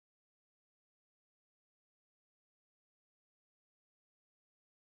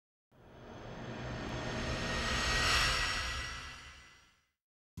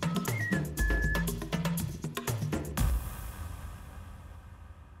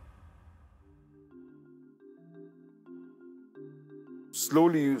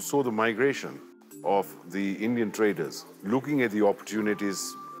Slowly you saw the migration of the Indian traders, looking at the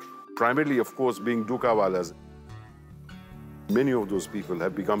opportunities, primarily, of course, being dukawalas. Many of those people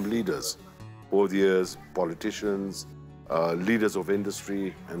have become leaders over the years, politicians, leaders of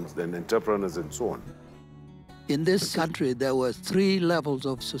industry, and entrepreneurs, and so on. In this country, there were 3 levels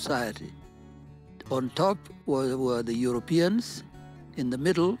of society. On top were the Europeans, in the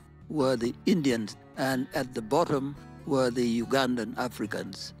middle were the Indians, and at the bottom were the Ugandan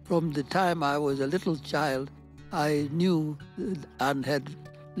Africans. From the time I was a little child, I knew and had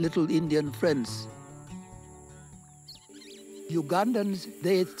little Indian friends. Ugandans,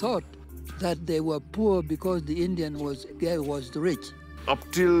 they thought that they were poor because the Indian was rich. Up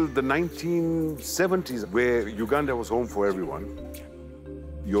till the 1970s, where Uganda was home for everyone,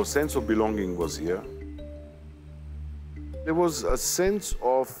 your sense of belonging was here. There was a sense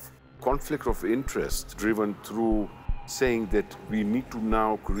of conflict of interest driven through saying that we need to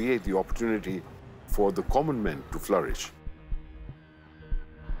now create the opportunity for the common man to flourish.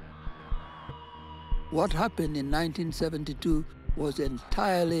 What happened in 1972 was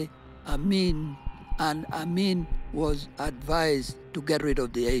entirely Amin, and Amin was advised to get rid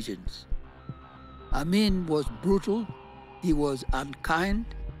of the Asians. Amin was brutal, he was unkind.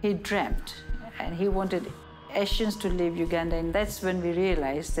 He dreamt, and he wanted Asians to leave Uganda, and that's when we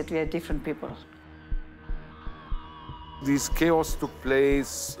realized that we are different people. These chaos took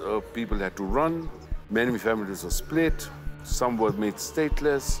place, people had to run, many families were split, some were made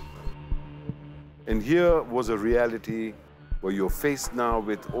stateless. And here was a reality where you're faced now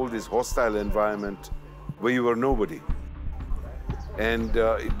with all this hostile environment where you were nobody. And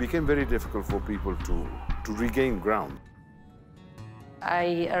it became very difficult for people to regain ground.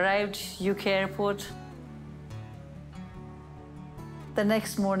 I arrived UK airport. The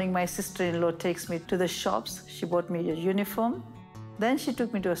next morning, my sister-in-law takes me to the shops. She bought me a uniform. Then she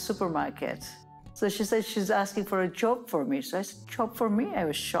took me to a supermarket. So she said she's asking for a job for me. So I said, job for me? I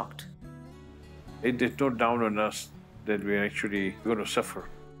was shocked. It did not down on us that we're actually going to suffer.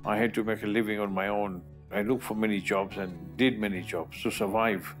 I had to make a living on my own. I looked for many jobs and did many jobs to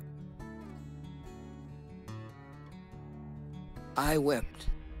survive. I wept,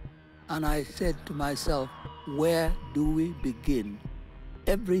 and I said to myself, where do we begin?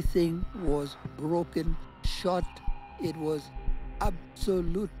 Everything was broken, shot. It was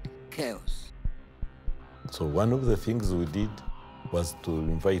absolute chaos. So one of the things we did was to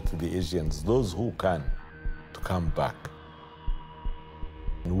invite the Asians, those who can, to come back.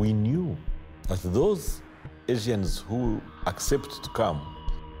 And we knew that those Asians who accept to come,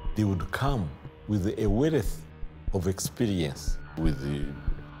 they would come with a wealth of experience, with the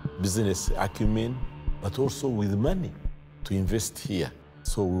business acumen, but also with money to invest here.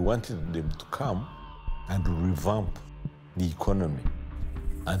 So we wanted them to come and revamp the economy,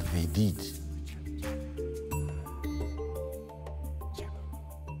 and they did.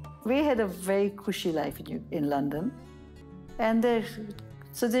 We had a very cushy life in London. And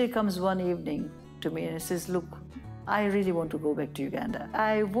there comes one evening to me and he says, look, I really want to go back to Uganda.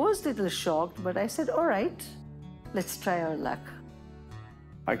 I was a little shocked, but I said, all right, let's try our luck.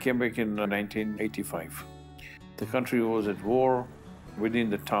 I came back in 1985. The country was at war within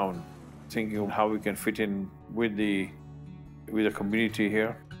the town, thinking of how we can fit in with the community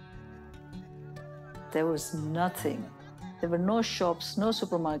here. There was nothing. There were no shops, no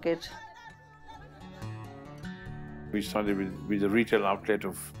supermarket. We started with a retail outlet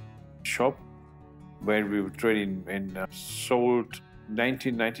of shop where we would trade in and sold. In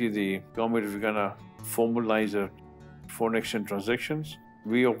 1990, the government of Uganda formalized foreign exchange transactions.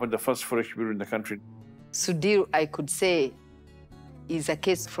 We opened the first forex bureau in the country. Sudhir, I could say, is a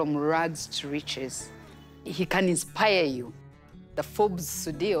case from rags to riches. He can inspire you. The Forbes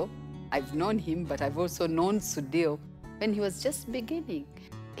Sudhir, I've known him, but I've also known Sudhir when he was just beginning.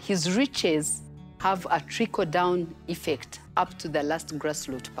 His riches have a trickle-down effect up to the last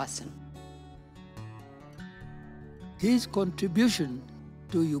grassroots person. His contribution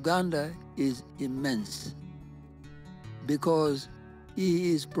to Uganda is immense because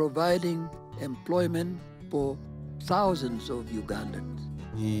he is providing employment for thousands of Ugandans.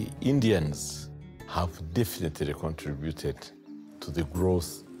 The Indians have definitely contributed to the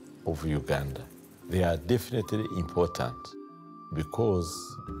growth of Uganda. They are definitely important because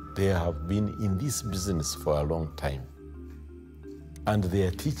they have been in this business for a long time. And they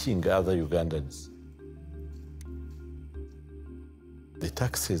are teaching other Ugandans the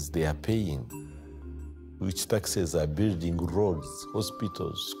taxes they are paying, which taxes are building roads,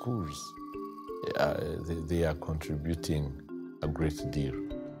 hospitals, schools. They are contributing a great deal.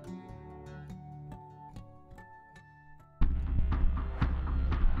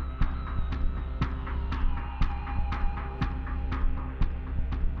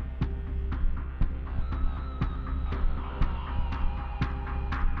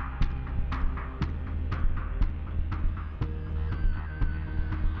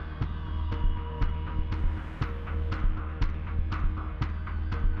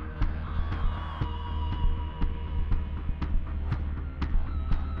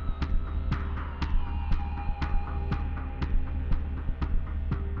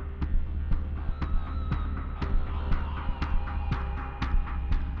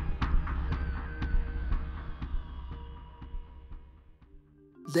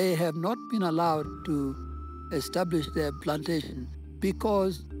 they have not been allowed to establish their plantation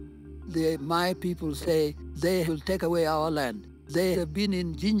because my people say they will take away our land. They have been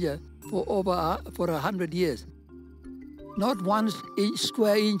in ginger for 100 years. Not one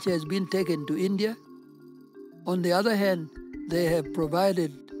square inch has been taken to India. On the other hand, they have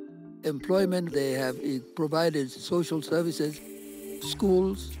provided employment, they have provided social services,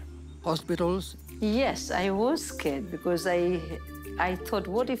 schools, hospitals. Yes, I was scared because I thought,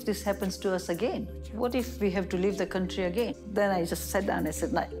 what if this happens to us again? What if we have to leave the country again? Then I just sat down and I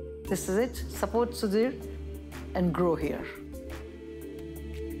said, no, this is it, support Sudhir and grow here.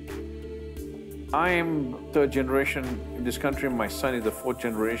 I am third generation in this country. My son is the fourth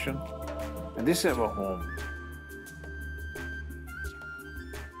generation. And this is our home.